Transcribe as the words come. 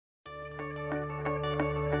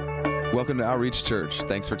Welcome to Outreach Church.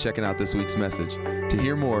 Thanks for checking out this week's message. To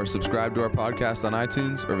hear more, subscribe to our podcast on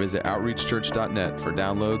iTunes or visit outreachchurch.net for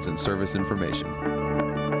downloads and service information.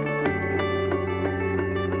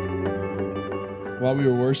 While we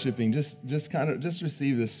were worshiping, just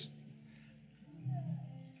receive this.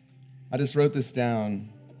 I just wrote this down.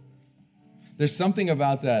 There's something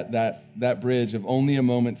about that bridge of only a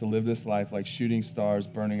moment to live this life, like shooting stars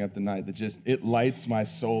burning up the night, that it lights my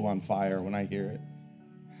soul on fire when I hear it.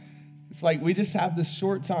 It's like we just have this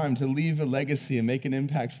short time to leave a legacy and make an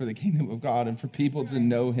impact for the kingdom of God and for people to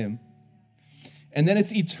know him. And then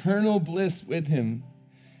it's eternal bliss with him.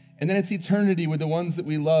 And then it's eternity with the ones that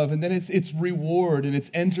we love. And then it's reward, and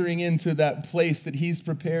it's entering into that place that he's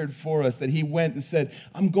prepared for us, that he went and said,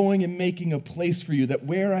 I'm going and making a place for you, that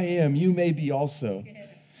where I am, you may be also.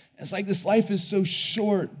 It's like this life is so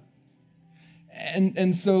short.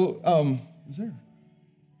 And so, is there?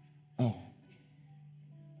 Oh.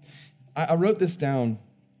 I wrote this down.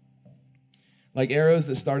 Like arrows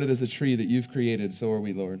that started as a tree that you've created, so are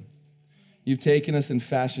we, Lord. You've taken us and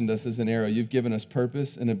fashioned us as an arrow. You've given us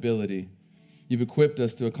purpose and ability. You've equipped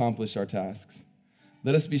us to accomplish our tasks.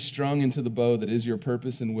 Let us be strung into the bow that is your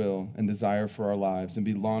purpose and will and desire for our lives, and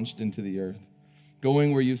be launched into the earth,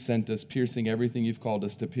 going where you've sent us, piercing everything you've called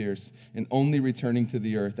us to pierce, and only returning to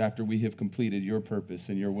the earth after we have completed your purpose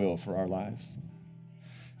and your will for our lives.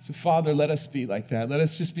 So, Father, let us be like that. Let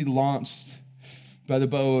us just be launched by the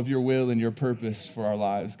bow of your will and your purpose for our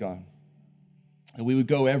lives, God. And we would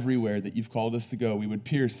go everywhere that you've called us to go. We would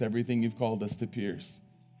pierce everything you've called us to pierce.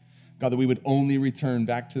 God, that we would only return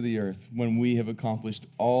back to the earth when we have accomplished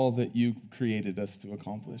all that you created us to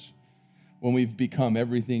accomplish, when we've become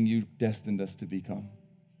everything you destined us to become.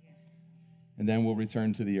 And then we'll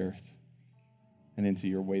return to the earth and into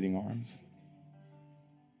your waiting arms.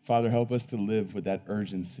 Father, help us to live with that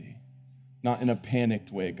urgency, not in a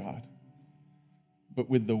panicked way, God, but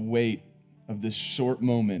with the weight of this short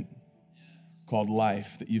moment called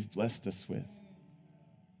life that you've blessed us with.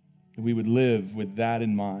 And we would live with that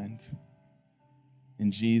in mind.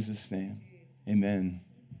 In Jesus' name, amen.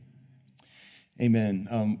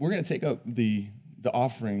 Amen. We're going to take up the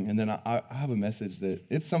offering, and then I have a message that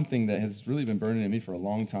it's something that has really been burning in me for a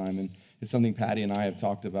long time, and it's something Patty and I have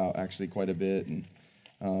talked about actually quite a bit.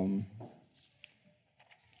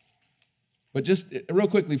 But just real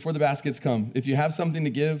quickly, before the baskets come, if you have something to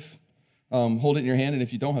give, hold it in your hand, and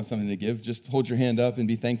if you don't have something to give, just hold your hand up and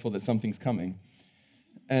be thankful that something's coming.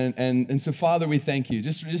 And so, Father, we thank you.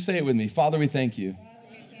 Just say it with me. Father, we thank you.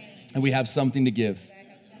 And we have something to give.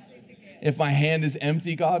 If my hand is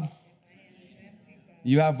empty, God,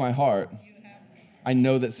 you have my heart. I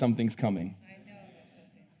know that something's coming.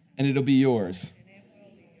 And it'll be yours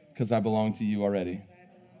because I belong to you already.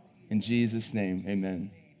 In Jesus' name,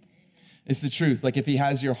 amen. It's the truth. Like if he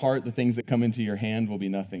has your heart, the things that come into your hand will be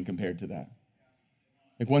nothing compared to that.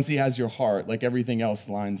 Like once he has your heart, like everything else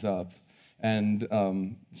lines up. And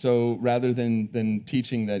so rather than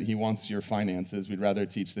teaching that he wants your finances, we'd rather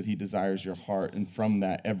teach that he desires your heart. And from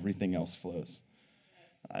that, everything else flows.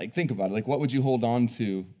 Like think about it. Like what would you hold on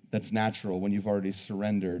to that's natural when you've already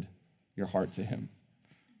surrendered your heart to him?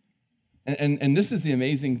 And this is the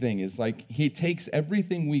amazing thing is like he takes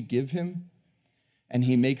everything we give him and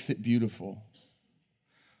he makes it beautiful.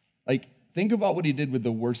 Like, think about what he did with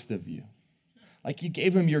the worst of you. Like, you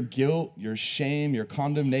gave him your guilt, your shame, your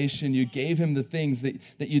condemnation. You gave him the things that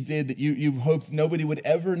you did that you hoped nobody would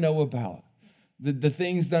ever know about. The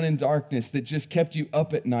things done in darkness that just kept you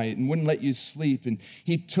up at night and wouldn't let you sleep. And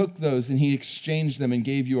he took those and he exchanged them and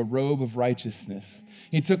gave you a robe of righteousness.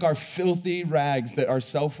 He took our filthy rags that our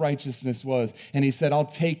self-righteousness was, and he said, I'll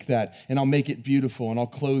take that, and I'll make it beautiful, and I'll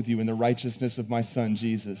clothe you in the righteousness of my son,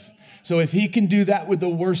 Jesus. So if he can do that with the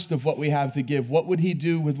worst of what we have to give, what would he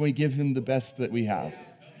do when we give him the best that we have?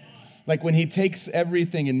 Like when he takes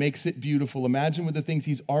everything and makes it beautiful, imagine with the things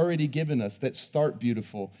he's already given us that start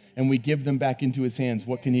beautiful, and we give them back into his hands,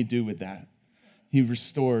 what can he do with that? He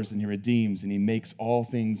restores and he redeems, and he makes all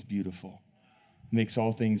things beautiful, makes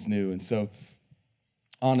all things new. And so,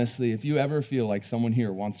 honestly, if you ever feel like someone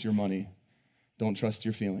here wants your money, don't trust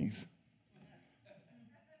your feelings.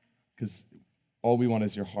 Because all we want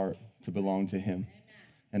is your heart to belong to him.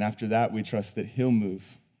 And after that, we trust that he'll move.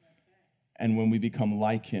 And when we become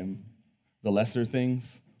like him, the lesser things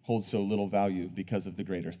hold so little value because of the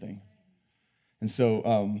greater thing. And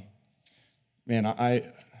so,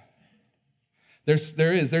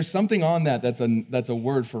 There's something on that's a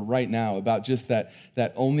word for right now about just that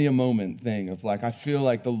only a moment thing of like, I feel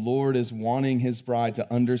like the Lord is wanting his bride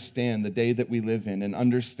to understand the day that we live in and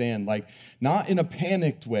understand, like, not in a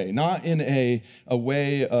panicked way, not in a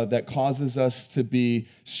way that causes us to be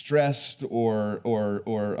stressed or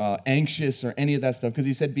anxious or any of that stuff. Because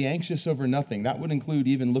he said, be anxious over nothing. That would include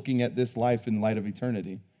even looking at this life in light of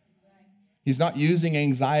eternity. He's not using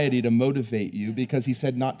anxiety to motivate you because he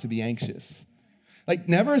said not to be anxious. Like,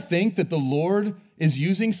 never think that the Lord is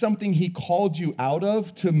using something he called you out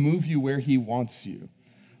of to move you where he wants you.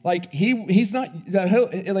 Like, he's not,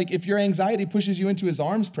 like, if your anxiety pushes you into his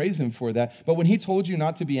arms, praise him for that. But when he told you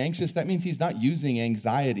not to be anxious, that means he's not using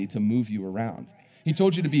anxiety to move you around. He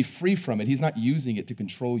told you to be free from it. He's not using it to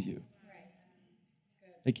control you.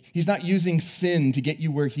 Like, he's not using sin to get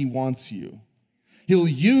you where he wants you. He'll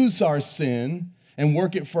use our sin and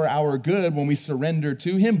work it for our good when we surrender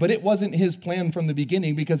to him, but it wasn't his plan from the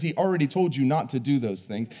beginning because he already told you not to do those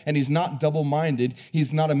things, and he's not double-minded.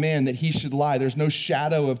 He's not a man that he should lie. There's no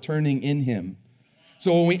shadow of turning in him.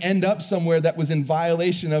 So when we end up somewhere that was in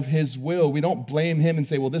violation of his will, we don't blame him and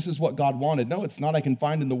say, well, this is what God wanted. No, it's not. I can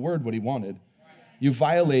find in the word what he wanted. You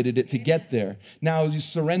violated it to get there. Now you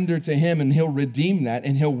surrender to him and he'll redeem that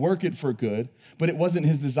and he'll work it for good, but it wasn't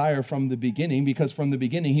his desire from the beginning because from the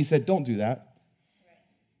beginning he said, don't do that.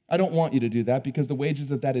 I don't want you to do that because the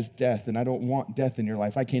wages of that is death, and I don't want death in your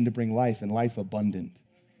life. I came to bring life and life abundant.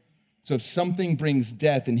 So if something brings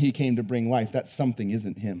death and he came to bring life, that something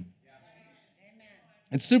isn't him.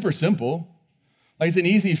 It's super simple. Like, it's an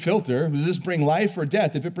easy filter. Does this bring life or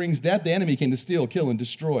death? If it brings death, the enemy came to steal, kill, and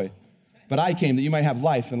destroy. But I came that you might have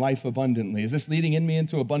life and life abundantly. Is this leading in me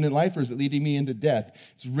into abundant life or is it leading me into death?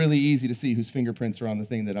 It's really easy to see whose fingerprints are on the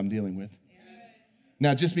thing that I'm dealing with.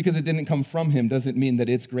 Now, just because it didn't come from him doesn't mean that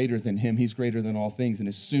it's greater than him. He's greater than all things. And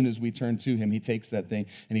as soon as we turn to him, he takes that thing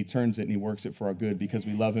and he turns it and he works it for our good because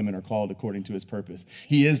we love him and are called according to his purpose.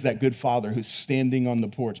 He is that good father who's standing on the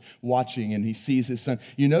porch watching and he sees his son.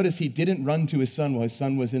 You notice he didn't run to his son while his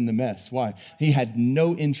son was in the mess. Why? He had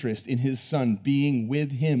no interest in his son being with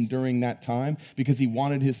him during that time because he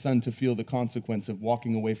wanted his son to feel the consequence of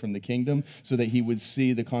walking away from the kingdom so that he would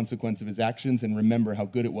see the consequence of his actions and remember how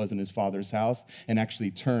good it was in his father's house and actually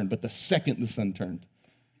turned. But the second the son turned,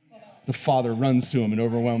 the father runs to him and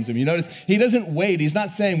overwhelms him. You notice he doesn't wait. He's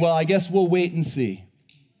not saying, well, I guess we'll wait and see.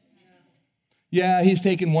 Yeah, he's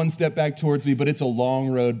taken one step back towards me, but it's a long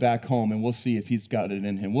road back home, and we'll see if he's got it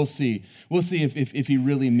in him. We'll see if he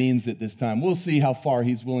really means it this time. We'll see how far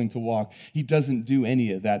he's willing to walk. He doesn't do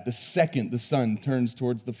any of that. The second the son turns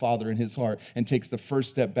towards the father in his heart and takes the first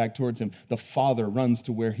step back towards him, the father runs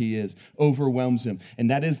to where he is, overwhelms him. And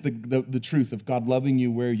that is the truth of God loving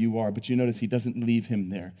you where you are. But you notice he doesn't leave him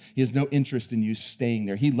there. He has no interest in you staying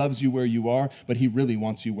there. He loves you where you are, but he really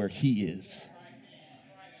wants you where he is.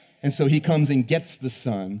 And so he comes and gets the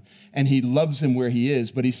son, and he loves him where he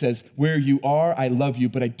is, but he says, where you are, I love you,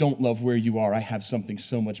 but I don't love where you are. I have something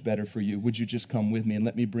so much better for you. Would you just come with me and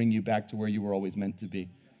let me bring you back to where you were always meant to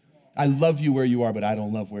be? I love you where you are, but I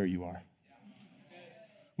don't love where you are.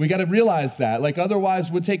 We got to realize that. Like,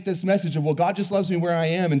 otherwise we'll take this message of, well, God just loves me where I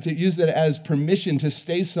am, and to use that as permission to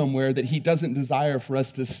stay somewhere that he doesn't desire for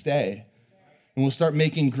us to stay. And we'll start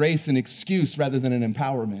making grace an excuse rather than an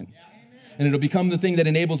empowerment. And it'll become the thing that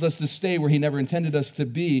enables us to stay where he never intended us to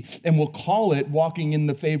be. And we'll call it walking in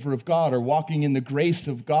the favor of God or walking in the grace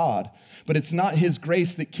of God. But it's not his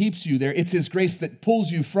grace that keeps you there. It's his grace that pulls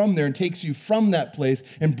you from there and takes you from that place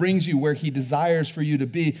and brings you where he desires for you to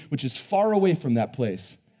be, which is far away from that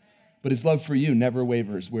place. But his love for you never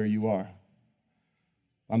wavers where you are.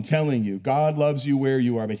 I'm telling you, God loves you where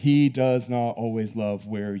you are, but he does not always love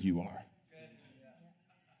where you are.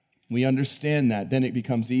 We understand that. Then it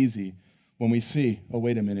becomes easy. When we see, oh,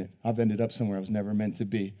 wait a minute, I've ended up somewhere I was never meant to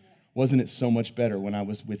be. Wasn't it so much better when I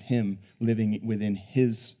was with him, living within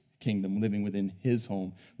his kingdom, living within his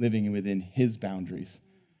home, living within his boundaries?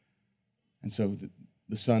 And so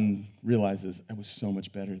the son realizes, I was so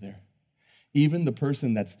much better there. Even the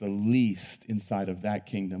person that's the least inside of that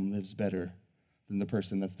kingdom lives better than the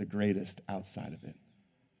person that's the greatest outside of it.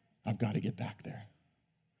 I've got to get back there.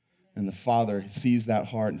 And the father sees that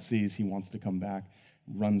heart and sees he wants to come back.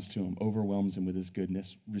 Runs to him, overwhelms him with his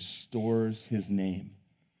goodness, restores his name.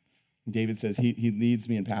 David says, he leads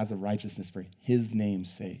me in paths of righteousness for his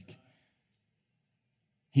name's sake.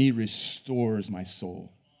 He restores my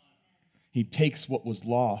soul. He takes what was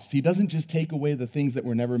lost. He doesn't just take away the things that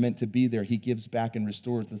were never meant to be there. He gives back and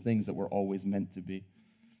restores the things that were always meant to be.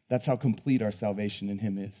 That's how complete our salvation in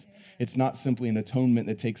him is. It's not simply an atonement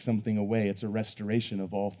that takes something away. It's a restoration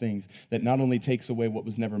of all things that not only takes away what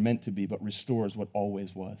was never meant to be, but restores what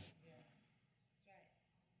always was.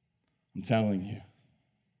 I'm telling you.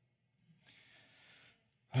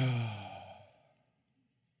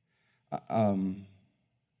 All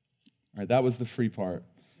right, that was the free part.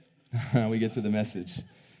 Now we get to the message.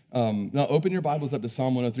 Now open your Bibles up to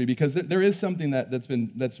Psalm 103 because there is something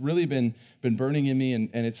that's really been burning in me, and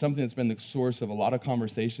it's something that's been the source of a lot of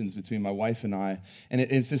conversations between my wife and I. And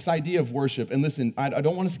it's this idea of worship. And listen, I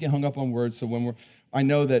don't want us to get hung up on words. So I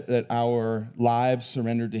know that our lives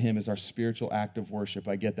surrendered to him is our spiritual act of worship.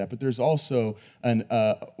 I get that. But there's also an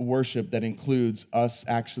worship that includes us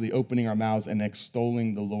actually opening our mouths and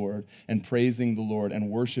extolling the Lord and praising the Lord and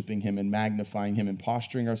worshiping him and magnifying him and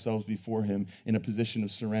posturing ourselves before him in a position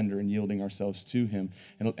of surrender and yielding ourselves to him.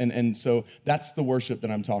 And so that's the worship that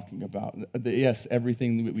I'm talking about. Yes,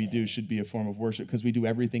 everything that we do should be a form of worship because we do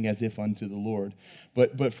everything as if unto the Lord.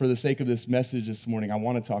 But for the sake of this message this morning, I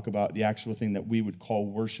want to talk about the actual thing that we would call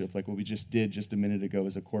worship, like what we just did just a minute ago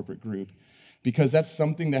as a corporate group. Because that's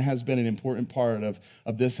something that has been an important part of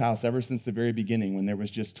this house ever since the very beginning when there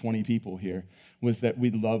was just 20 people here, was that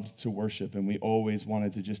we loved to worship and we always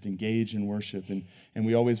wanted to just engage in worship and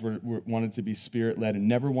we always wanted to be spirit-led and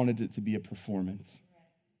never wanted it to be a performance.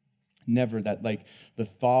 Never that, like, the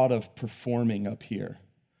thought of performing up here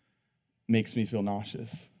makes me feel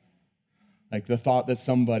nauseous. Like the thought that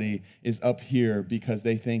somebody is up here because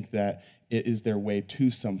they think that it is their way to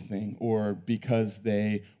something or because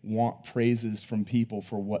they want praises from people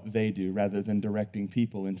for what they do rather than directing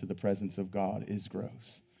people into the presence of God is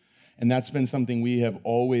gross. And that's been something we have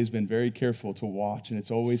always been very careful to watch. And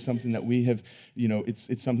it's always something that we have,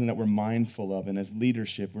 it's something that we're mindful of. And as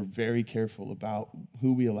leadership, we're very careful about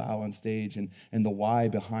who we allow on stage and the why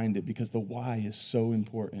behind it, because the why is so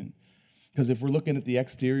important. Because if we're looking at the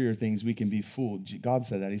exterior things, we can be fooled. God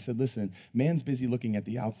said that. He said, listen, man's busy looking at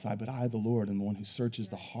the outside, but I, the Lord, am the one who searches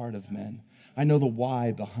the heart of men. I know the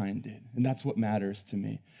why behind it, and that's what matters to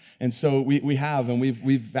me. And so we've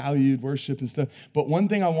valued worship and stuff. But one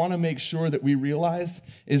thing I want to make sure that we realize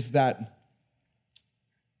is that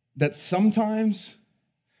sometimes,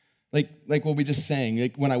 like what we just sang,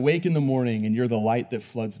 like when I wake in the morning and you're the light that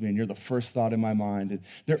floods me and you're the first thought in my mind. And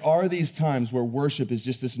there are these times where worship is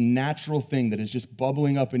just this natural thing that is just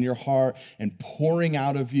bubbling up in your heart and pouring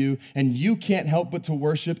out of you, and you can't help but to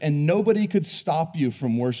worship, and nobody could stop you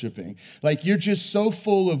from worshiping. Like you're just so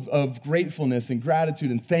full of gratefulness and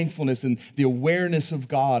gratitude and thankfulness and the awareness of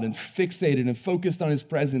God and fixated and focused on his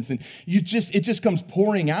presence, and it just comes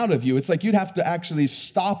pouring out of you. It's like you'd have to actually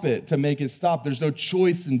stop it to make it stop. There's no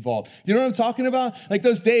choice involved. You know what I'm talking about? Like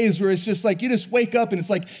those days where it's just like you just wake up and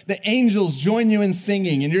it's like the angels join you in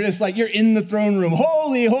singing and you're just like you're in the throne room,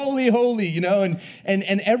 holy, holy, holy,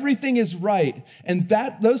 and everything is right. And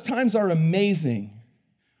those times are amazing.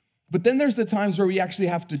 But then there's the times where we actually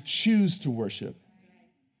have to choose to worship,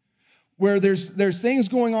 where there's things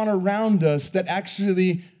going on around us that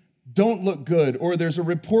actually don't look good, or there's a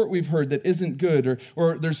report we've heard that isn't good,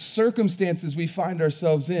 or there's circumstances we find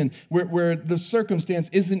ourselves in where the circumstance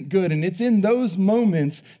isn't good. And it's in those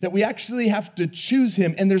moments that we actually have to choose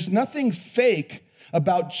him. And there's nothing fake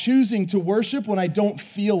about choosing to worship when I don't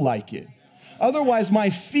feel like it. Otherwise, my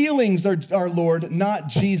feelings are Lord, not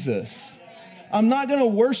Jesus. I'm not going to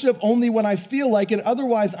worship only when I feel like it.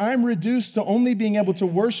 Otherwise, I'm reduced to only being able to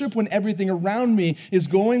worship when everything around me is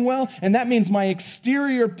going well. And that means my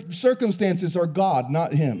exterior circumstances are God,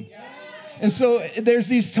 not him. And so there's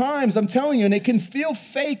these times, I'm telling you, and it can feel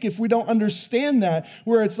fake if we don't understand that,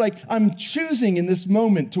 where it's like I'm choosing in this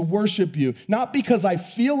moment to worship you, not because I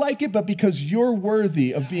feel like it, but because you're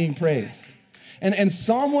worthy of being praised. And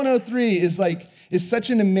Psalm 103 is such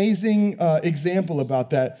an amazing example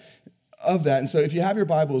about that. Of that. And so if you have your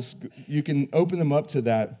Bibles, you can open them up to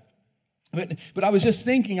that. But I was just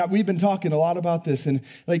thinking, we've been talking a lot about this, and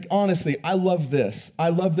like, honestly, I love this. I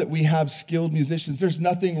love that we have skilled musicians. There's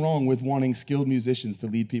nothing wrong with wanting skilled musicians to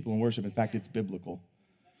lead people in worship. In fact, it's biblical.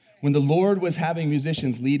 When the Lord was having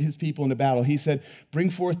musicians lead his people into battle, he said,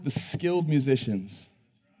 bring forth the skilled musicians.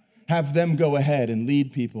 Have them go ahead and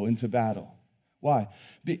lead people into battle. Why?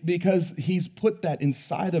 Because he's put that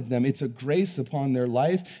inside of them. It's a grace upon their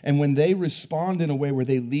life. And when they respond in a way where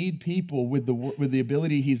they lead people with the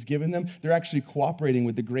ability he's given them, they're actually cooperating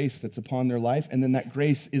with the grace that's upon their life. And then that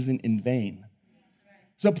grace isn't in vain.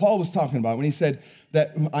 So Paul was talking about when he said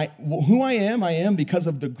that who I am because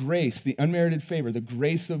of the grace, the unmerited favor, the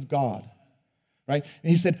grace of God. right?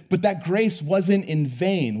 And he said, but that grace wasn't in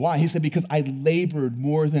vain. Why? He said, because I labored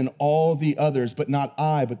more than all the others, but not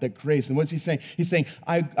I, but that grace. And what's he saying? He's saying,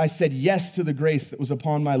 I said yes to the grace that was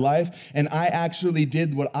upon my life, and I actually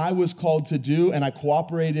did what I was called to do, and I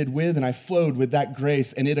cooperated with, and I flowed with that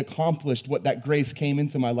grace, and it accomplished what that grace came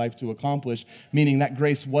into my life to accomplish, meaning that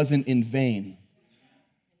grace wasn't in vain.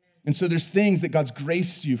 And so there's things that God's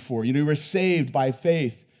graced you for. You were saved by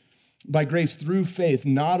faith, by grace through faith,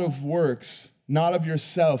 not of works, not of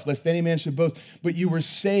yourself, lest any man should boast, but you were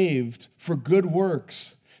saved for good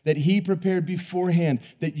works that he prepared beforehand,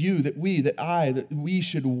 that we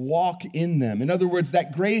should walk in them. In other words,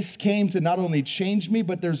 that grace came to not only change me,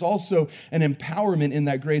 but there's also an empowerment in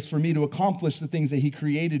that grace for me to accomplish the things that he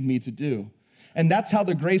created me to do. And that's how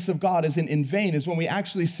the grace of God isn't in vain, is when we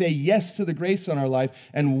actually say yes to the grace on our life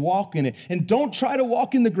and walk in it. And don't try to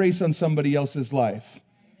walk in the grace on somebody else's life.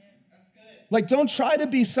 Like, don't try to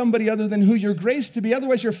be somebody other than who you're graced to be.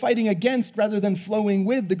 Otherwise, you're fighting against rather than flowing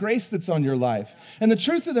with the grace that's on your life. And the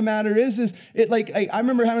truth of the matter is I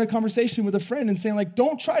remember having a conversation with a friend and saying, like,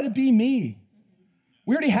 don't try to be me.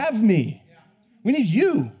 We already have me. We need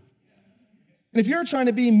you. And if you're trying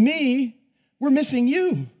to be me, we're missing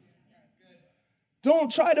you.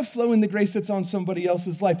 Don't try to flow in the grace that's on somebody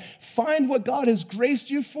else's life. Find what God has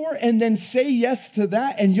graced you for and then say yes to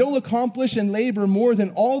that, and you'll accomplish and labor more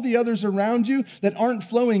than all the others around you that aren't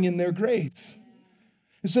flowing in their grace.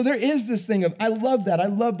 And so there is this thing of, I love that. I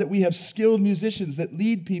love that we have skilled musicians that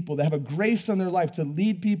lead people, that have a grace on their life to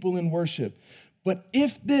lead people in worship. But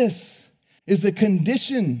if this is a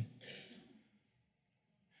condition,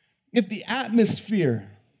 if the atmosphere,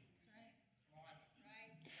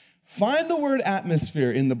 find the word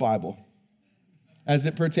atmosphere in the Bible as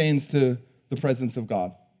it pertains to the presence of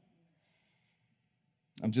God.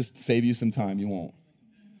 I'm just save you some time, you won't.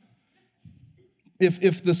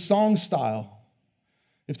 If the song style,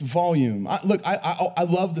 if the volume, I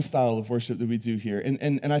love the style of worship that we do here,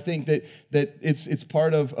 and I think that it's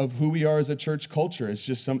part of who we are as a church culture. It's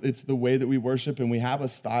just it's the way that we worship, and we have a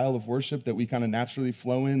style of worship that we kind of naturally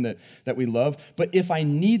flow in that we love. But if I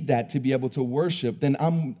need that to be able to worship, then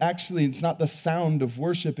it's not the sound of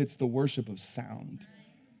worship, it's the worship of sound.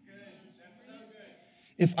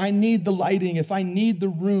 If I need the lighting, if I need the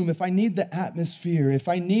room, if I need the atmosphere, if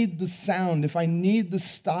I need the sound, if I need the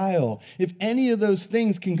style, if any of those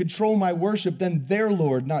things can control my worship, then they're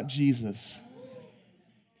Lord, not Jesus.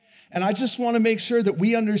 And I just want to make sure that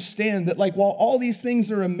we understand that, like, while all these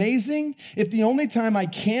things are amazing, if the only time I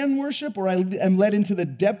can worship or I am led into the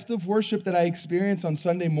depth of worship that I experience on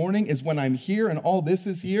Sunday morning is when I'm here and all this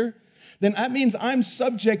is here, then that means I'm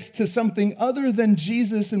subject to something other than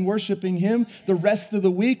Jesus and worshiping him the rest of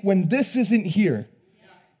the week when this isn't here.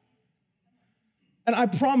 And I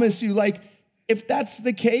promise you, like, if that's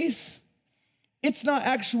the case, it's not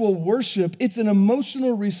actual worship. It's an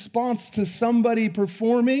emotional response to somebody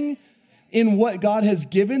performing in what God has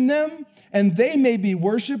given them. And they may be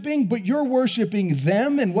worshiping, but you're worshiping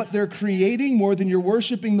them and what they're creating more than you're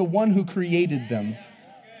worshiping the one who created them.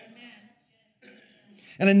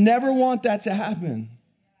 And I never want that to happen.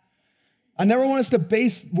 I never want us to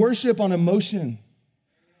base worship on emotion.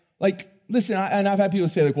 Like, listen, and I've had people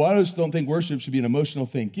say, like, well, I just don't think worship should be an emotional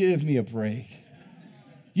thing. Give me a break.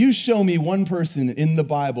 You show me one person in the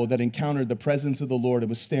Bible that encountered the presence of the Lord and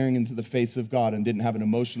was staring into the face of God and didn't have an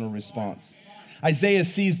emotional response. Isaiah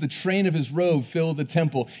sees the train of his robe fill the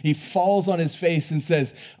temple. He falls on his face and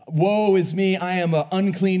says, woe is me, I am an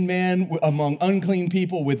unclean man among unclean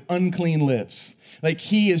people with unclean lips. Like,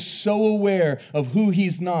 he is so aware of who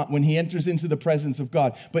he's not when he enters into the presence of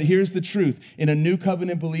God. But here's the truth. In a new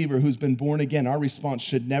covenant believer who's been born again, our response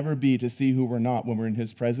should never be to see who we're not when we're in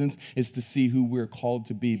his presence. It's to see who we're called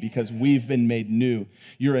to be because we've been made new.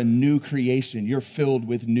 You're a new creation. You're filled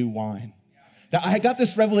with new wine. Now, I got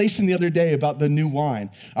this revelation the other day about the new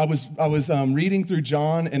wine. I was reading through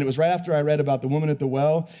John, and it was right after I read about the woman at the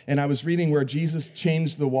well, and I was reading where Jesus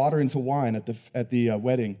changed the water into wine at the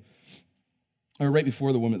wedding. Or right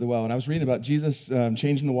before the woman at the well, and I was reading about Jesus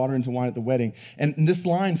changing the water into wine at the wedding, and this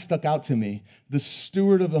line stuck out to me. The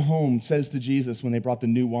steward of the home says to Jesus when they brought the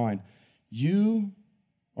new wine, you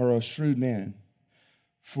are a shrewd man.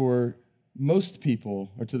 For most people,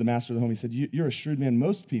 or to the master of the home, he said, you're a shrewd man.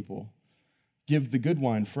 Most people give the good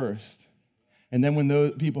wine first, and then when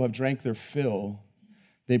those people have drank their fill,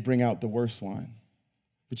 they bring out the worst wine.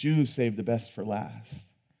 But you saved the best for last.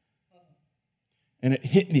 And it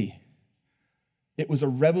hit me. It was a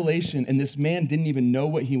revelation, and this man didn't even know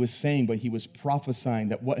what he was saying, but he was prophesying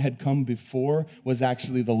that what had come before was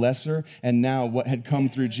actually the lesser, and now what had come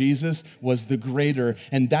through Jesus was the greater.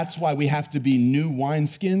 And that's why we have to be new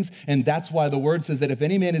wineskins, and that's why the word says that if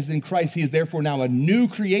any man is in Christ, he is therefore now a new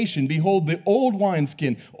creation. Behold, the old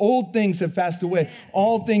wineskin, old things have passed away,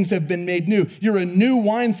 all things have been made new. You're a new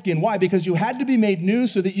wineskin. Why? Because you had to be made new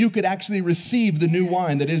so that you could actually receive the new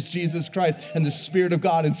wine that is Jesus Christ and the Spirit of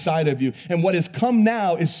God inside of you. And what has come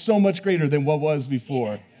now is so much greater than what was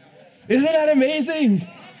before. Isn't that amazing?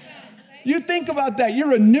 You think about that.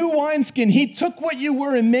 You're a new wineskin. He took what you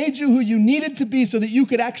were and made you who you needed to be so that you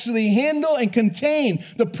could actually handle and contain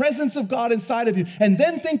the presence of God inside of you. And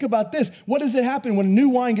then think about this. What does it happen when new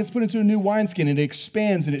wine gets put into a new wineskin and it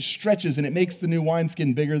expands and it stretches and it makes the new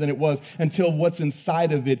wineskin bigger than it was until what's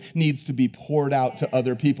inside of it needs to be poured out to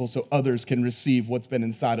other people so others can receive what's been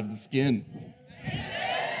inside of the skin?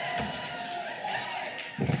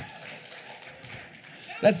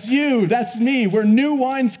 That's you, that's me. We're new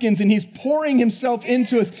wineskins, and he's pouring himself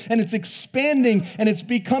into us, and it's expanding, and it's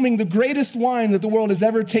becoming the greatest wine that the world has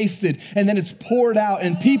ever tasted. And then it's poured out,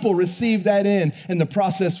 and people receive that in, and the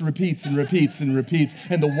process repeats and repeats and repeats,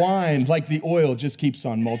 and the wine, like the oil, just keeps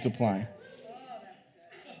on multiplying.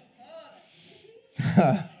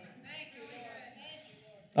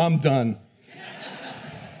 I'm done.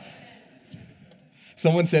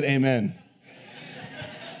 Someone said amen.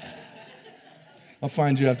 I'll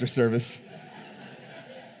find you after service.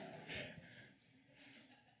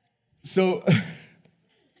 So,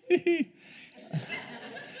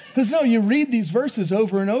 because no, you read these verses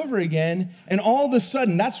over and over again, and all of a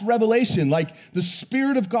sudden, that's revelation. Like the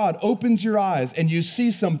Spirit of God opens your eyes, and you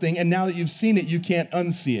see something, and now that you've seen it, you can't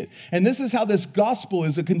unsee it. And this is how this gospel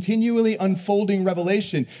is a continually unfolding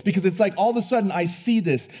revelation, because it's like all of a sudden, I see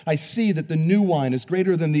this. I see that the new wine is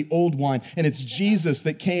greater than the old wine, and it's Jesus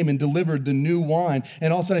that came and delivered the new wine.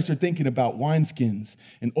 And all of a sudden, I started thinking about wineskins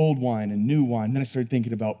and old wine and new wine. Then I started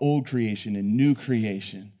thinking about old creation and new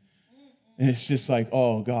creation. And it's just like,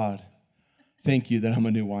 oh, God, thank you that I'm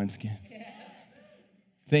a new wineskin.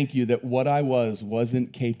 Thank you that what I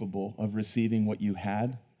wasn't capable of receiving what you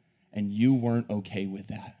had, and you weren't okay with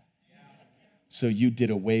that. So you did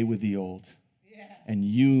away with the old, and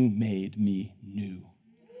you made me new.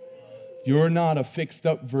 You're not a fixed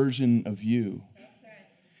up version of you.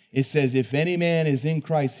 It says, if any man is in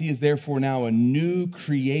Christ, he is therefore now a new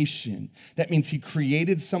creation. That means he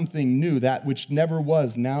created something new. That which never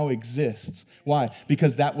was now exists. Why?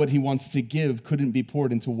 Because that what he wants to give couldn't be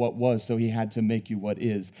poured into what was, so he had to make you what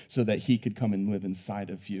is, so that he could come and live inside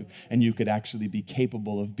of you. And you could actually be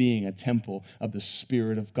capable of being a temple of the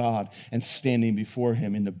Spirit of God and standing before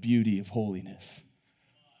him in the beauty of holiness.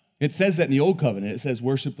 It says that in the Old Covenant. It says,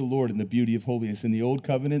 worship the Lord in the beauty of holiness. In the Old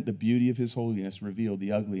Covenant, the beauty of his holiness revealed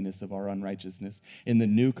the ugliness of our unrighteousness. In the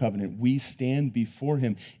New Covenant, we stand before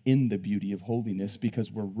him in the beauty of holiness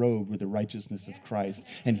because we're robed with the righteousness of Christ.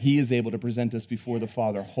 And he is able to present us before the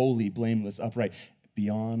Father, holy, blameless, upright,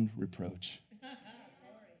 beyond reproach.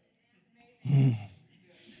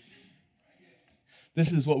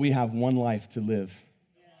 This is what we have one life to live.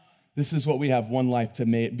 This is what we have one life to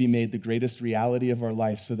be made the greatest reality of our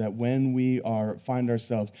life, so that when we find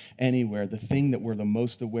ourselves anywhere, the thing that we're the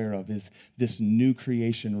most aware of is this new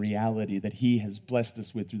creation reality that he has blessed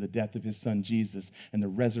us with through the death of his son Jesus and the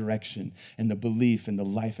resurrection and the belief and the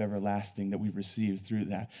life everlasting that we've received through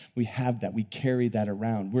that. We have that. We carry that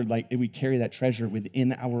around. We carry that treasure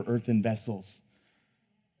within our earthen vessels.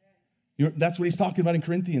 That's what he's talking about in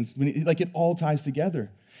Corinthians. It all ties together.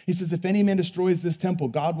 He says, if any man destroys this temple,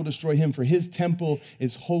 God will destroy him, for his temple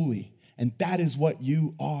is holy. And that is what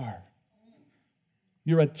you are.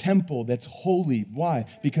 You're a temple that's holy. Why?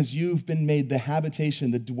 Because you've been made the habitation,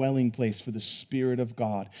 the dwelling place for the Spirit of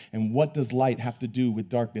God. And what does light have to do with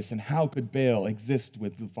darkness? And how could Baal exist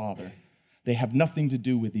with the Father? They have nothing to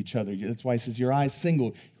do with each other. That's why he says, your eyes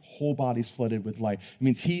single, whole body's flooded with light. It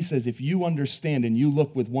means he says, if you understand and you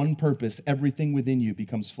look with one purpose, everything within you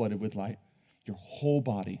becomes flooded with light. Your whole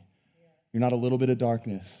body. You're not a little bit of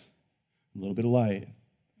darkness, a little bit of light.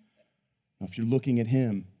 Now, if you're looking at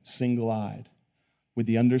him single-eyed with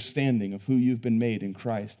the understanding of who you've been made in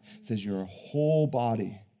Christ, it says your whole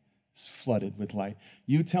body is flooded with light.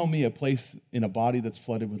 You tell me a place in a body that's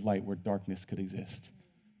flooded with light where darkness could exist.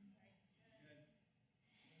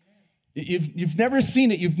 You've never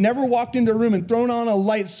seen it. You've never walked into a room and thrown on a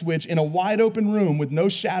light switch in a wide open room with no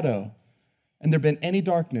shadow, and there been any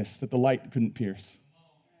darkness that the light couldn't pierce.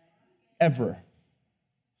 Ever.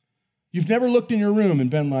 You've never looked in your room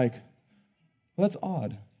and been like, well, that's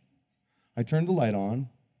odd. I turned the light on,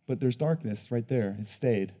 but there's darkness right there. It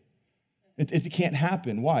stayed. It can't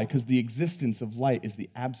happen. Why? Because the existence of light is the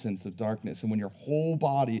absence of darkness. And when your whole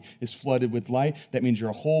body is flooded with light, that means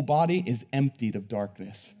your whole body is emptied of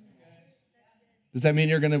darkness. Does that mean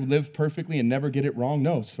you're going to live perfectly and never get it wrong?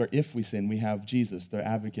 No. For if we sin, we have Jesus, the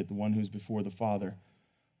advocate, the one who's before the Father,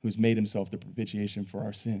 who's made himself the propitiation for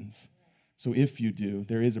our sins. So if you do,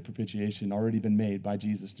 there is a propitiation already been made by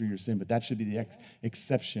Jesus through your sin, but that should be the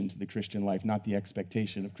exception to the Christian life, not the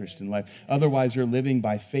expectation of Christian life. Otherwise, you're living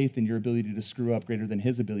by faith in your ability to screw up greater than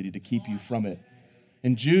his ability to keep you from it.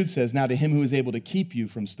 And Jude says, now to him who is able to keep you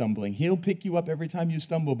from stumbling, he'll pick you up every time you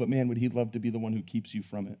stumble, but man, would he love to be the one who keeps you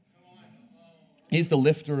from it. He's the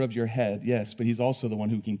lifter of your head, yes, but he's also the one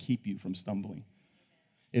who can keep you from stumbling.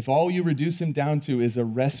 If all you reduce him down to is a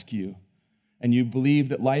rescue, and you believe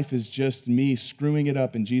that life is just me screwing it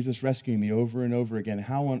up and Jesus rescuing me over and over again,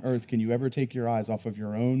 how on earth can you ever take your eyes off of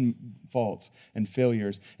your own faults and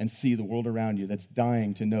failures and see the world around you that's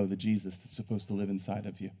dying to know the Jesus that's supposed to live inside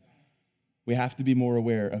of you? We have to be more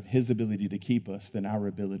aware of his ability to keep us than our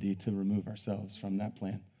ability to remove ourselves from that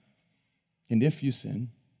plan. And if you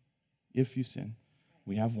sin,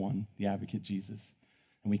 we have one, the advocate Jesus,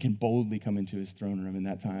 and we can boldly come into his throne room in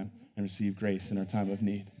that time and receive grace in our time of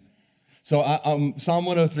need. So Psalm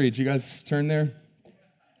 103, did you guys turn there?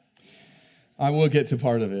 I will get to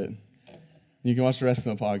part of it. You can watch the rest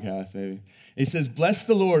of the podcast, maybe. It says, bless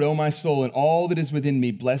the Lord, O my soul, and all that is within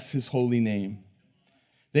me, bless his holy name.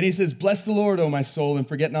 Then he says, bless the Lord, O my soul, and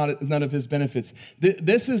forget none of his benefits.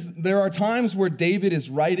 There are times where David is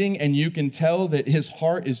writing, and you can tell that his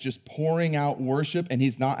heart is just pouring out worship, and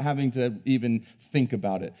he's not having to even think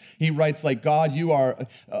about it. He writes like, God, you are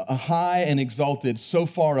high and exalted, so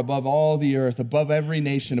far above all the earth, above every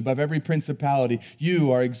nation, above every principality.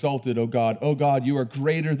 You are exalted, O God. O God, you are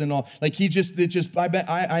greater than all. Like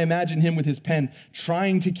I imagine him with his pen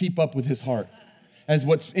trying to keep up with his heart, as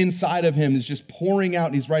what's inside of him is just pouring out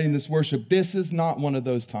and he's writing this worship. This is not one of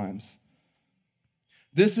those times.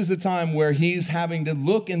 This is a time where he's having to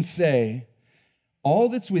look and say, all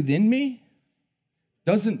that's within me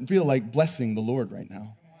doesn't feel like blessing the Lord right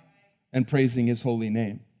now and praising his holy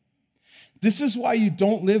name. This is why you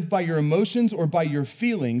don't live by your emotions or by your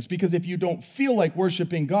feelings, because if you don't feel like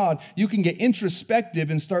worshiping God, you can get introspective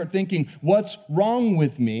and start thinking, what's wrong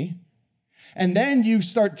with me? And then you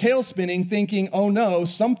start tail spinning thinking, oh no,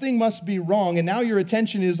 something must be wrong. And now your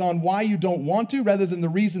attention is on why you don't want to rather than the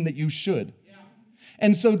reason that you should. Yeah.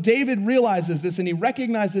 And so David realizes this, and he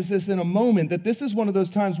recognizes this in a moment, that this is one of those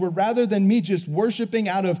times where rather than me just worshiping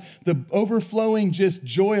out of the overflowing just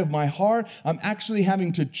joy of my heart, I'm actually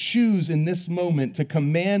having to choose in this moment to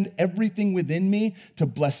command everything within me to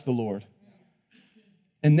bless the Lord.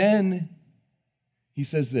 And then he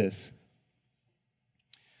says this,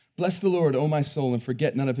 bless the Lord, O my soul, and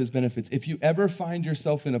forget none of his benefits. If you ever find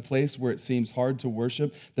yourself in a place where it seems hard to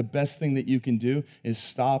worship, the best thing that you can do is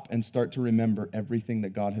stop and start to remember everything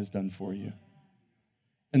that God has done for you.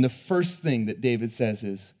 And the first thing that David says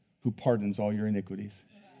is, who pardons all your iniquities.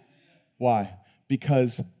 Why?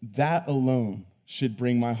 Because that alone should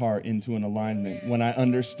bring my heart into an alignment when I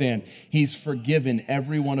understand he's forgiven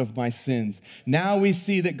every one of my sins. Now we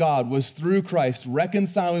see that God was through Christ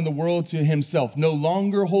reconciling the world to himself, no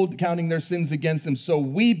longer counting their sins against them. So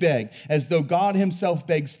we beg, as though God himself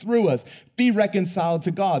begs through us, be reconciled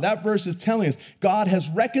to God. That verse is telling us God has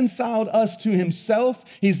reconciled us to himself.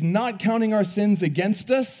 He's not counting our sins against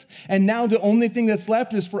us. And now the only thing that's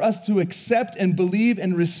left is for us to accept and believe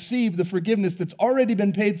and receive the forgiveness that's already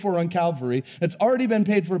been paid for on Calvary, that's already been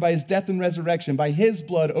paid for by his death and resurrection, by his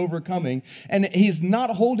blood overcoming. And he's not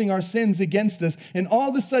holding our sins against us. And all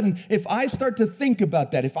of a sudden, if I start to think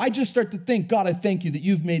about that, if I just start to think, God, I thank you that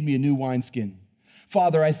you've made me a new wineskin.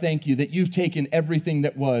 Father, I thank you that you've taken everything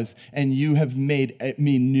that was and you have made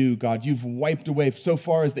me new, God. You've wiped away so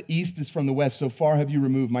far as the east is from the west, so far have you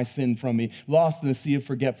removed my sin from me, lost in the sea of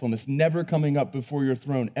forgetfulness, never coming up before your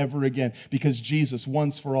throne ever again, because Jesus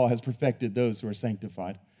once for all has perfected those who are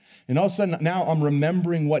sanctified. And all of a sudden, now I'm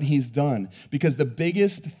remembering what he's done, because the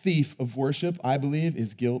biggest thief of worship, I believe,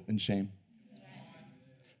 is guilt and shame.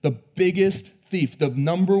 The biggest thief, the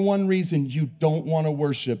number one reason you don't want to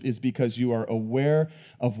worship is because you are aware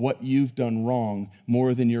of what you've done wrong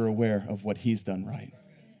more than you're aware of what he's done right.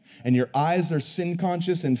 And your eyes are sin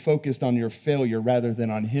conscious and focused on your failure rather than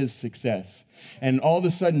on his success. And all of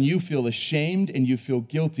a sudden you feel ashamed and you feel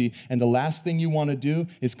guilty. And the last thing you want to do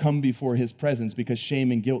is come before his presence, because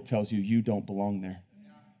shame and guilt tells you you don't belong there.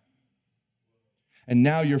 And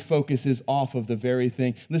now your focus is off of the very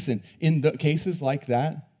thing. Listen, in the cases like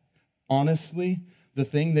that, honestly, the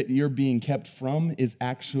thing that you're being kept from is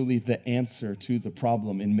actually the answer to the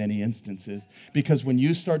problem in many instances. Because when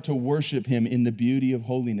you start to worship him in the beauty of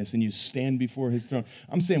holiness and you stand before his throne,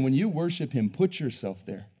 I'm saying when you worship him, put yourself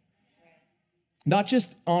there. Not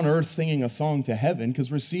just on earth singing a song to heaven, because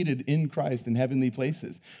we're seated in Christ in heavenly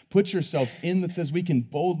places. Put yourself in that says we can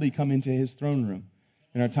boldly come into his throne room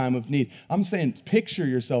in our time of need. I'm saying picture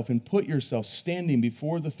yourself and put yourself standing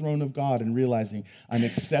before the throne of God and realizing I'm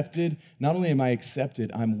accepted. Not only am I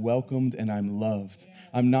accepted, I'm welcomed and I'm loved.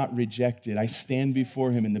 I'm not rejected. I stand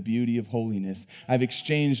before him in the beauty of holiness. I've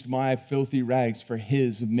exchanged my filthy rags for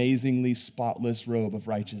his amazingly spotless robe of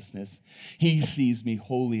righteousness. He sees me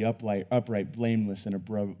holy, upright, blameless, and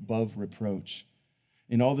above reproach.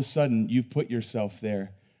 And all of a sudden, you've put yourself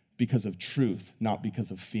there because of truth, not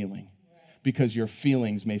because of feeling. Because your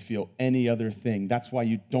feelings may feel any other thing. That's why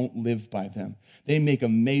you don't live by them. They make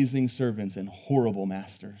amazing servants and horrible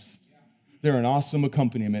masters. They're an awesome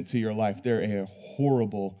accompaniment to your life. They're a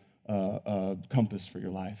horrible compass for your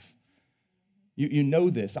life. You know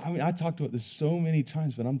this. I mean, I talked about this so many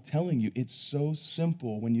times, but I'm telling you, it's so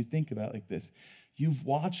simple when you think about it like this. You've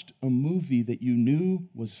watched a movie that you knew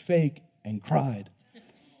was fake and cried.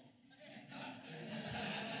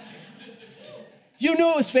 You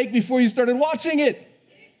knew it was fake before you started watching it.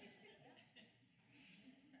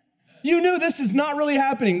 You knew this is not really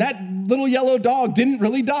happening. That little yellow dog didn't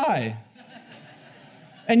really die.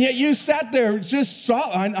 And yet you sat there, just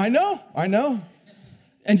I know.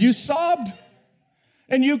 And you sobbed,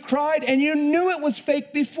 and you cried, and you knew it was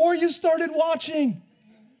fake before you started watching.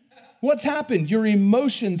 What's happened? Your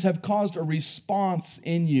emotions have caused a response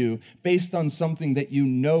in you based on something that you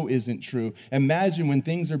know isn't true. Imagine when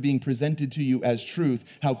things are being presented to you as truth,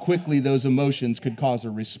 how quickly those emotions could cause a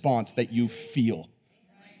response that you feel.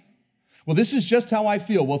 Well, this is just how I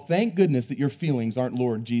feel. Well, thank goodness that your feelings aren't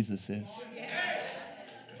Lord Jesus is.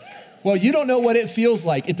 Well, you don't know what it feels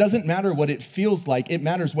like. It doesn't matter what it feels like. It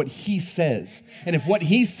matters what he says. And if what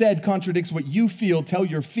he said contradicts what you feel, tell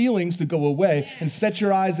your feelings to go away and set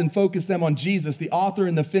your eyes and focus them on Jesus, the author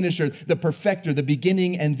and the finisher, the perfecter, the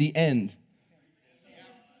beginning and the end.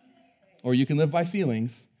 Or you can live by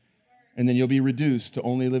feelings, and then you'll be reduced to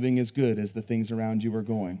only living as good as the things around you are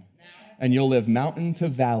going. And you'll live mountain to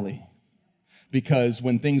valley. Because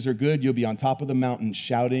when things are good, you'll be on top of the mountain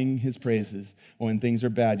shouting his praises. When things are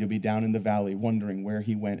bad, you'll be down in the valley wondering where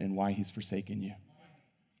he went and why he's forsaken you.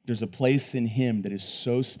 There's a place in him that is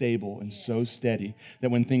so stable and so steady that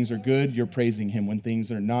when things are good, you're praising him. When things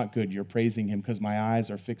are not good, you're praising him because my eyes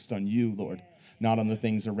are fixed on you, Lord, not on the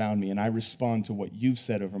things around me. And I respond to what you've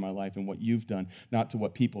said over my life and what you've done, not to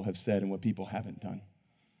what people have said and what people haven't done.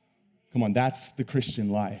 Come on, that's the Christian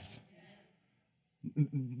life.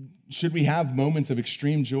 Should we have moments of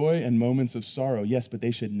extreme joy and moments of sorrow? Yes, but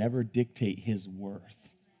they should never dictate his worth.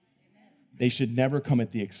 They should never come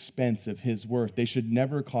at the expense of his worth. They should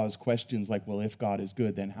never cause questions like, well, if God is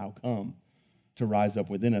good, then how come? To rise up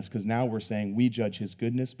within us, because now we're saying we judge his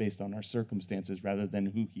goodness based on our circumstances rather than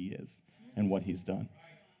who he is and what he's done.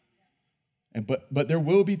 And but there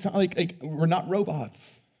will be times, like we're not robots.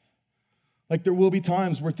 Like there will be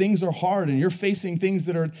times where things are hard and you're facing things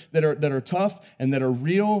that are tough and that are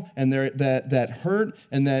real and that hurt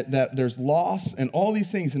and that there's loss and all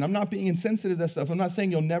these things. And I'm not being insensitive to that stuff. I'm not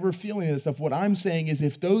saying you'll never feel any of that stuff. What I'm saying is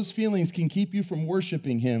if those feelings can keep you from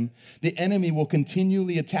worshiping him, the enemy will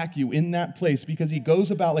continually attack you in that place because he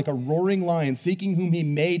goes about like a roaring lion seeking whom he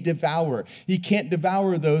may devour. He can't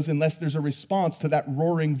devour those unless there's a response to that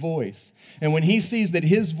roaring voice. And when he sees that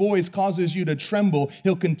his voice causes you to tremble,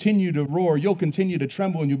 he'll continue to roar. You'll continue to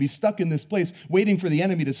tremble, and you'll be stuck in this place waiting for the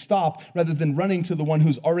enemy to stop rather than running to the one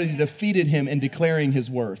who's already defeated him and declaring his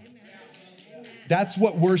worth. That's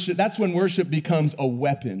when worship becomes a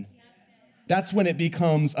weapon. That's when it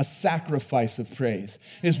becomes a sacrifice of praise,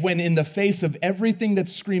 is when in the face of everything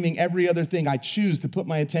that's screaming every other thing, I choose to put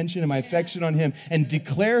my attention and my affection on him and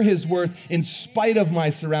declare his worth in spite of my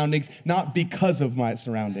surroundings, not because of my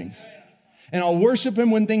surroundings. And I'll worship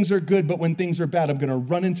him when things are good, but when things are bad, I'm going to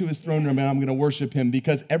run into his throne room and I'm going to worship him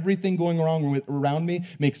because everything going wrong around me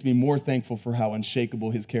makes me more thankful for how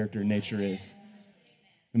unshakable his character and nature is.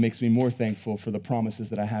 It makes me more thankful for the promises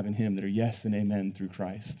that I have in him that are yes and amen through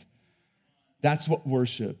Christ. That's what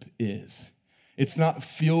worship is. It's not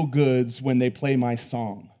feel goods when they play my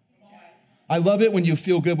song. I love it when you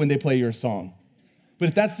feel good when they play your song. But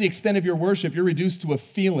if that's the extent of your worship, you're reduced to a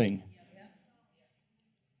feeling.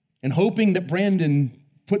 And hoping that Brandon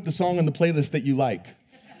put the song on the playlist that you like.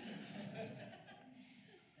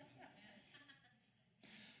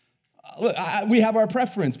 Look, we have our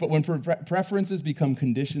preference, but when preferences become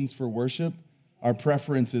conditions for worship, our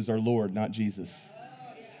preferences are Lord, not Jesus.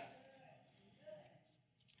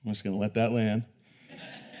 I'm just going to let that land.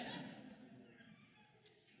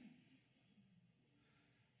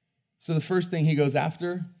 So the first thing he goes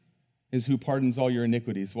after is who pardons all your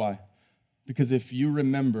iniquities. Why? Because if you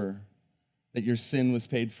remember that your sin was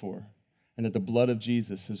paid for and that the blood of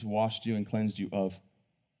Jesus has washed you and cleansed you of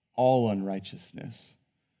all unrighteousness,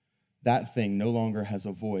 that thing no longer has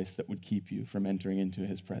a voice that would keep you from entering into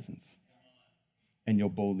his presence. And you'll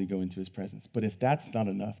boldly go into his presence. But if that's not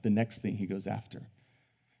enough, the next thing he goes after,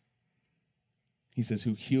 he says,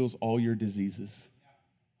 who heals all your diseases.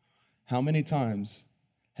 How many times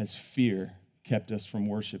has fear kept us from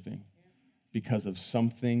worshiping because of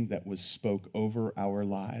something that was spoke over our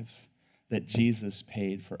lives that Jesus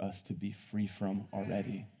paid for us to be free from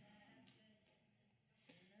already?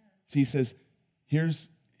 So he says, here,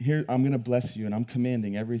 I'm going to bless you, and I'm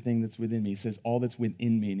commanding everything that's within me. He says, all that's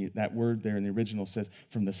within me, and that word there in the original says,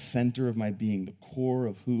 from the center of my being, the core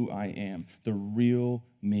of who I am, the real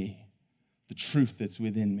me, the truth that's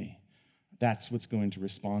within me. That's what's going to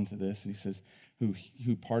respond to this. And he says,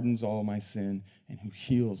 who pardons all my sin and who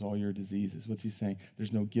heals all your diseases. What's he saying?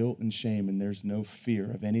 There's no guilt and shame, and there's no fear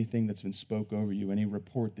of anything that's been spoke over you, any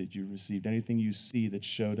report that you received, anything you see that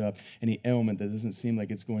showed up, any ailment that doesn't seem like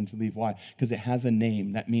it's going to leave. Why? Because it has a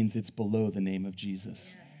name. That means it's below the name of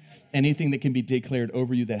Jesus. Anything that can be declared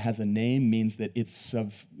over you that has a name means that it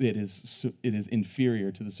is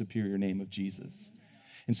inferior to the superior name of Jesus.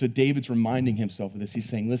 And so David's reminding himself of this. He's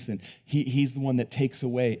saying, listen, he's the one that takes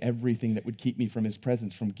away everything that would keep me from his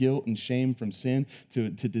presence, from guilt and shame, from sin to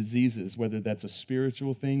diseases, whether that's a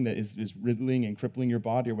spiritual thing that is riddling and crippling your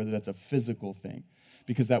body or whether that's a physical thing.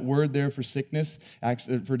 Because that word there for sickness,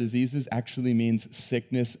 for diseases, actually means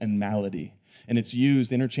sickness and malady. And it's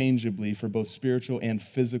used interchangeably for both spiritual and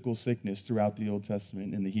physical sickness throughout the Old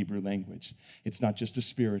Testament in the Hebrew language. It's not just a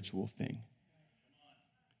spiritual thing.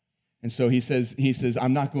 And so he says,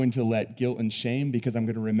 I'm not going to let guilt and shame because I'm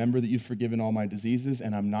going to remember that you've forgiven all my diseases,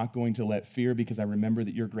 and I'm not going to let fear because I remember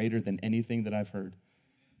that you're greater than anything that I've heard,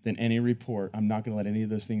 than any report. I'm not going to let any of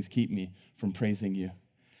those things keep me from praising you.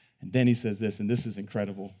 And then he says this, and this is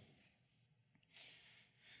incredible.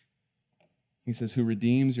 He says, who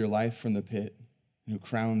redeems your life from the pit, who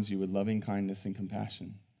crowns you with loving kindness and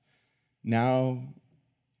compassion. Now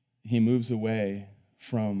he moves away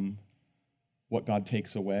from what God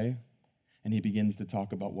takes away, and he begins to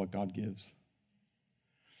talk about what God gives.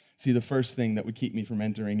 See, the first thing that would keep me from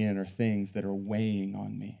entering in are things that are weighing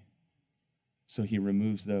on me. So he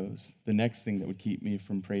removes those. The next thing that would keep me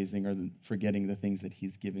from praising or forgetting the things that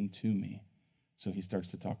he's given to me. So he starts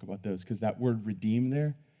to talk about those. Because that word redeem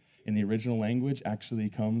there in the original language actually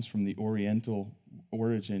comes from the Oriental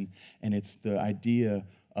origin, and it's the idea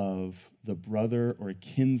of the brother or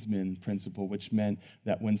kinsman principle, which meant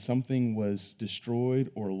that when something was destroyed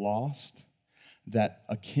or lost, that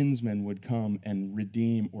a kinsman would come and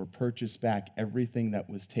redeem or purchase back everything that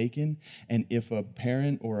was taken. And if a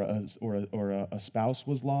parent or a spouse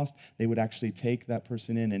was lost, they would actually take that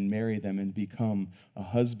person in and marry them and become a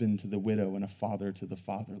husband to the widow and a father to the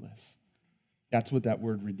fatherless. That's what that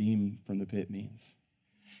word redeem from the pit means.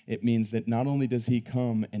 It means that not only does he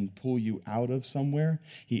come and pull you out of somewhere,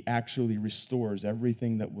 he actually restores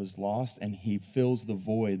everything that was lost, and he fills the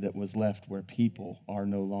void that was left where people are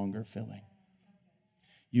no longer filling.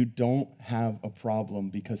 You don't have a problem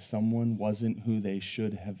because someone wasn't who they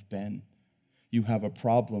should have been. You have a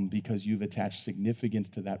problem because you've attached significance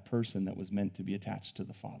to that person that was meant to be attached to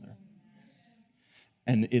the Father.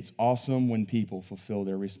 And it's awesome when people fulfill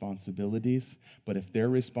their responsibilities, but if their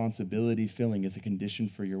responsibility filling is a condition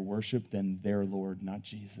for your worship, then they're Lord, not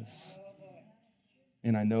Jesus.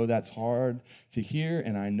 And I know that's hard to hear,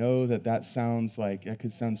 and I know that sounds like, that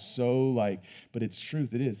could sound so like, but it's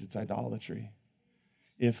truth, it is, it's idolatry.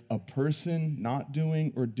 If a person not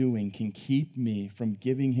doing or doing can keep me from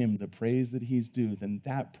giving him the praise that he's due, then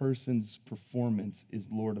that person's performance is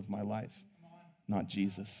Lord of my life, not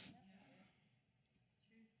Jesus.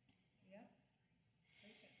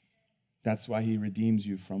 That's why he redeems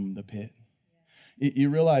you from the pit. You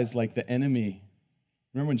realize, like the enemy,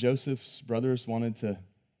 remember when Joseph's brothers wanted to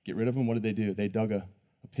get rid of him? What did they do? They dug a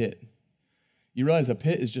pit. You realize a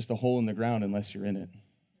pit is just a hole in the ground unless you're in it.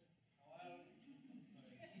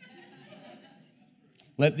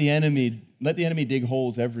 Let the enemy dig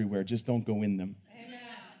holes everywhere. Just don't go in them.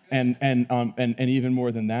 And even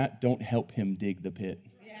more than that, don't help him dig the pit.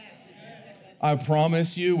 I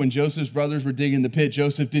promise you, when Joseph's brothers were digging the pit,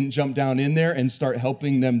 Joseph didn't jump down in there and start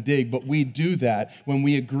helping them dig. But we do that when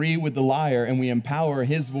we agree with the liar and we empower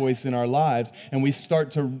his voice in our lives, and we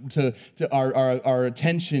start our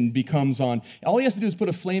attention becomes on. All he has to do is put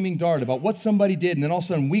a flaming dart about what somebody did, and then all of a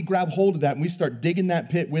sudden we grab hold of that and we start digging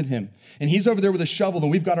that pit with him. And he's over there with a shovel,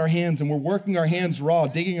 and we've got our hands, and we're working our hands raw,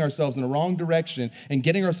 digging ourselves in the wrong direction and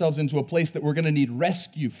getting ourselves into a place that we're going to need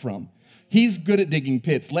rescue from. He's good at digging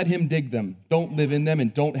pits. Let him dig them. Don't live in them,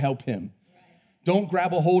 and don't help him. Don't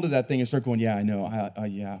grab a hold of that thing and start going, yeah, I know.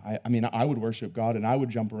 I mean, I would worship God, and I would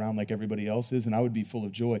jump around like everybody else is, and I would be full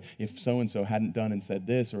of joy if so-and-so hadn't done and said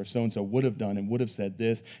this, or if so-and-so would have done and would have said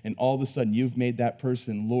this, and all of a sudden you've made that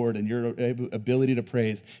person Lord, and your ability to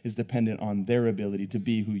praise is dependent on their ability to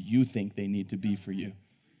be who you think they need to be for you.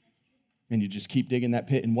 And you just keep digging that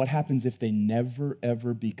pit, and what happens if they never,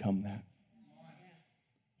 ever become that?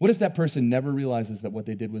 What if that person never realizes that what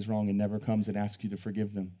they did was wrong and never comes and asks you to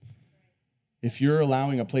forgive them? If you're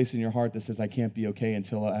allowing a place in your heart that says, I can't be okay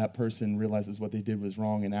until that person realizes what they did was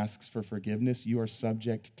wrong and asks for forgiveness, you are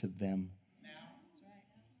subject to them.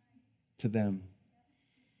 To them.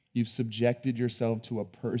 You've subjected yourself to a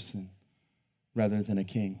person rather than a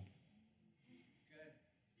king.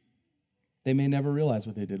 They may never realize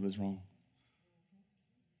what they did was wrong.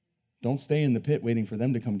 Don't stay in the pit waiting for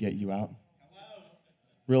them to come get you out.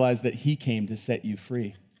 Realize that he came to set you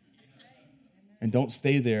free. And don't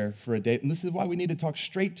stay there for a day. And this is why we need to talk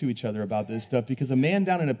straight to each other about this stuff, because a man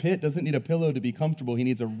down in a pit doesn't need a pillow to be comfortable. He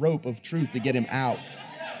needs a rope of truth to get him out.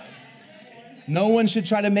 No one should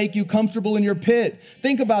try to make you comfortable in your pit.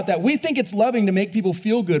 Think about that. We think it's loving to make people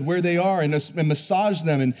feel good where they are and massage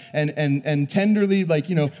them and tenderly, like,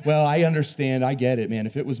 well, I understand. I get it, man.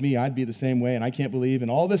 If it was me, I'd be the same way, and I can't believe, and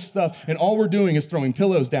all this stuff. And all we're doing is throwing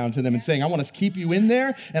pillows down to them and saying, I want to keep you in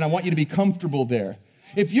there, and I want you to be comfortable there.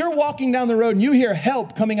 If you're walking down the road and you hear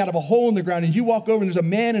help coming out of a hole in the ground, and you walk over and there's a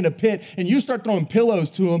man in a pit and you start throwing pillows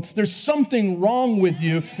to him, there's something wrong with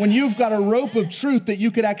you when you've got a rope of truth that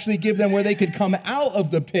you could actually give them where they could come out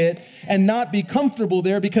of the pit and not be comfortable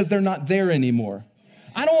there because they're not there anymore.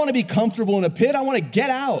 I don't want to be comfortable in a pit. I want to get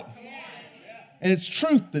out. And it's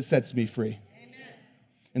truth that sets me free.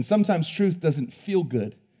 And sometimes truth doesn't feel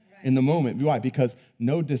good in the moment. Why? Because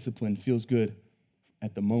no discipline feels good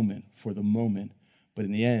at the moment, for the moment. But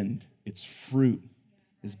in the end, its fruit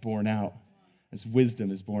is borne out. Its wisdom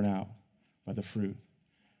is borne out by the fruit.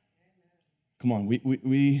 Come on,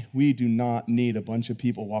 we do not need a bunch of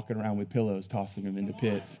people walking around with pillows, tossing them into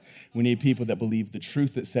pits. We need people that believe the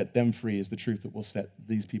truth that set them free is the truth that will set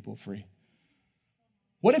these people free.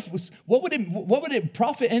 What would it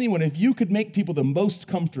profit anyone if you could make people the most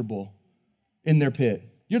comfortable in their pit?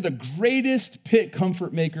 You're the greatest pit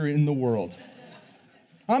comfort maker in the world.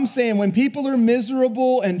 I'm saying when people are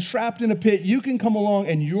miserable and trapped in a pit, you can come along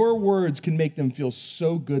and your words can make them feel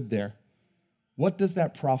so good there. What does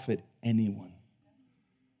that profit anyone?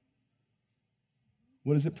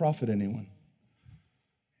 What does it profit anyone?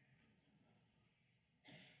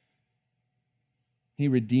 He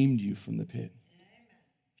redeemed you from the pit.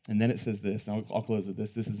 And then it says this, and I'll close with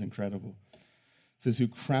this. This is incredible. It says, who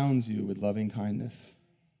crowns you with loving kindness.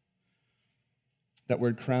 That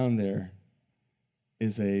word crown there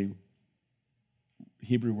is a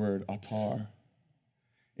Hebrew word, atar.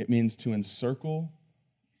 It means to encircle,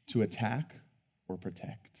 to attack, or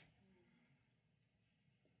protect.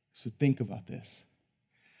 So think about this.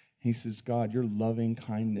 He says, God, your loving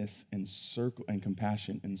kindness and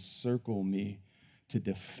compassion encircle me to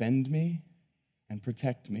defend me and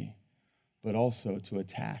protect me, but also to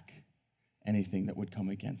attack anything that would come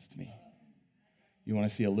against me. You want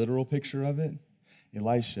to see a literal picture of it?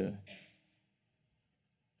 Elisha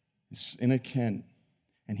is in a tent,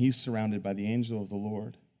 and he's surrounded by the angel of the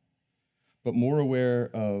Lord. But more aware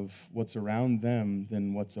of what's around them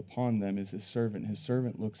than what's upon them is his servant. His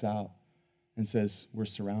servant looks out and says, we're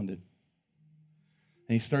surrounded.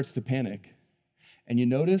 And he starts to panic. And you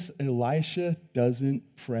notice Elisha doesn't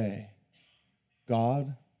pray,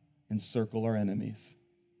 God, encircle our enemies.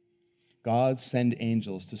 God, send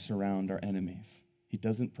angels to surround our enemies. He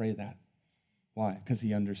doesn't pray that. Why? Because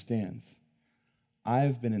he understands.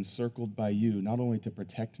 I've been encircled by you, not only to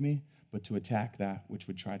protect me, but to attack that which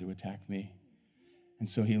would try to attack me. And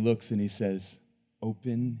so he looks and he says,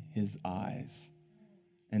 open his eyes.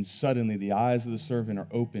 And suddenly the eyes of the servant are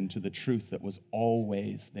open to the truth that was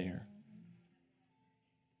always there.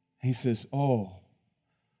 And he says, oh,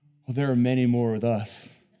 well, there are many more with us.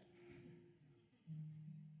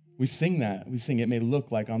 We sing that. We sing, it may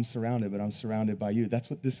look like I'm surrounded, but I'm surrounded by you.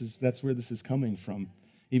 That's what this is. That's where this is coming from.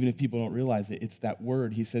 Even if people don't realize it, it's that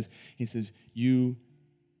word. He says, you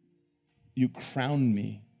You crown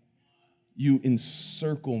me. You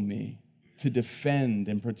encircle me to defend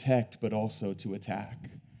and protect, but also to attack.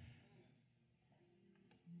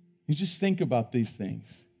 You just think about these things.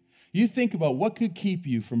 You think about what could keep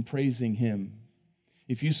you from praising him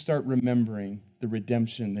if you start remembering the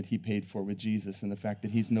redemption that he paid for with Jesus and the fact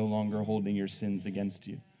that he's no longer holding your sins against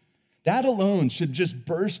you. That alone should just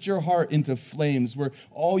burst your heart into flames where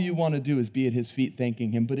all you want to do is be at his feet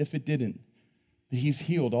thanking him. But if it didn't, that he's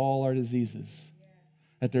healed all our diseases,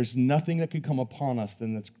 that there's nothing that could come upon us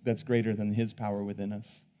that's greater than his power within us.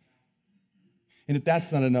 And if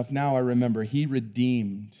that's not enough, now I remember he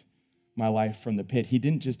redeemed my life from the pit. He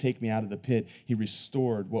didn't just take me out of the pit. He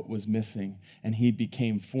restored what was missing, and he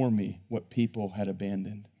became for me what people had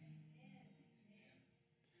abandoned.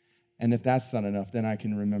 And if that's not enough, then I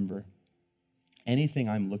can remember anything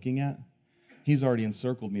I'm looking at, he's already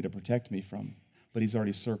encircled me to protect me from, but he's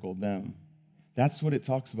already circled them. That's what it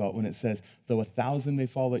talks about when it says, though 1,000 may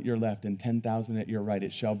fall at your left and 10,000 at your right,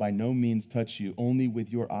 it shall by no means touch you. Only with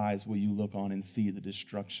your eyes will you look on and see the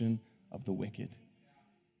destruction of the wicked.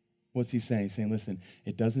 What's he saying? He's saying, listen,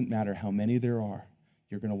 it doesn't matter how many there are,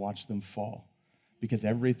 you're going to watch them fall because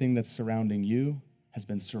everything that's surrounding you has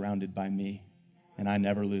been surrounded by me, and I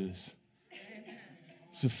never lose.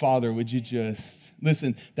 So, Father, would you just,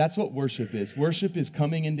 listen, that's what worship is. Worship is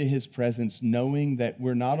coming into his presence knowing that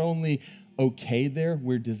we're not only okay there,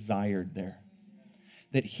 we're desired there.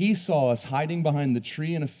 That he saw us hiding behind the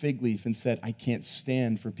tree and a fig leaf and said, I can't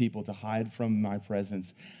stand for people to hide from my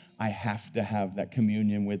presence. I have to have that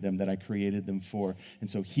communion with them that I created them for. And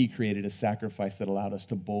so he created a sacrifice that allowed us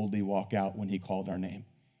to boldly walk out when he called our name.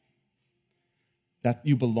 That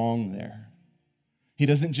you belong there. He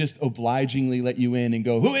doesn't just obligingly let you in and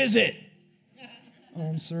go, who is it?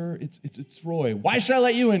 Sir, it's Roy. Why should I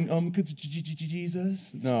let you in? Jesus?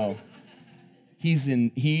 No.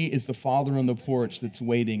 He is the Father on the porch that's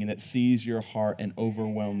waiting and that sees your heart and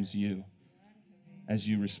overwhelms you as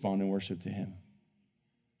you respond in worship to him.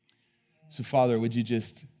 So, Father, would you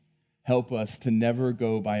just help us to never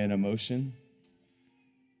go by an emotion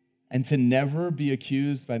and to never be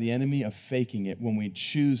accused by the enemy of faking it when we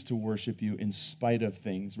choose to worship you in spite of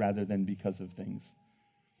things rather than because of things.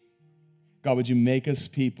 God, would you make us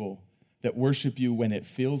people that worship you when it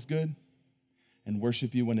feels good and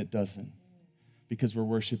worship you when it doesn't, because we're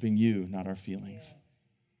worshiping you, not our feelings.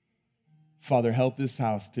 Father, help this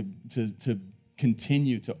house to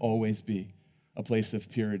continue to always be a place of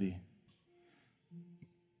purity.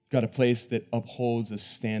 God, a place that upholds a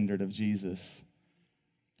standard of Jesus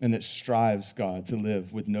and that strives, God, to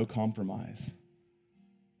live with no compromise.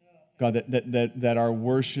 God, that our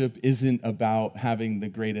worship isn't about having the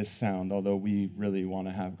greatest sound, although we really want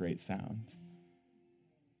to have great sound.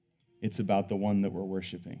 It's about the one that we're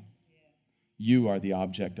worshiping. You are the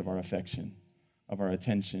object of our affection, of our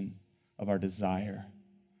attention, of our desire.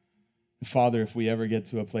 Father, if we ever get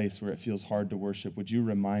to a place where it feels hard to worship, would you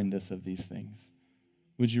remind us of these things?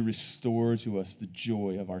 Would you restore to us the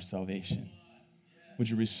joy of our salvation? Would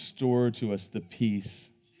you restore to us the peace,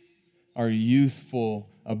 our youthful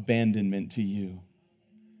abandonment to you?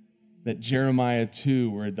 That Jeremiah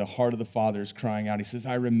 2, where the heart of the Father is crying out, he says,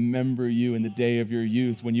 I remember you in the day of your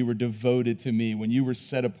youth when you were devoted to me, when you were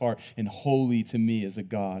set apart and holy to me as a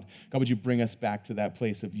God. God, would you bring us back to that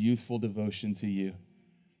place of youthful devotion to you?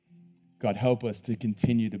 God, help us to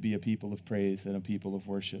continue to be a people of praise and a people of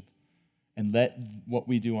worship. And let what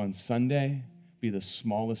we do on Sunday be the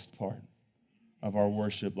smallest part of our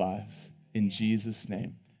worship lives. In Jesus'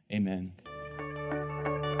 name, amen.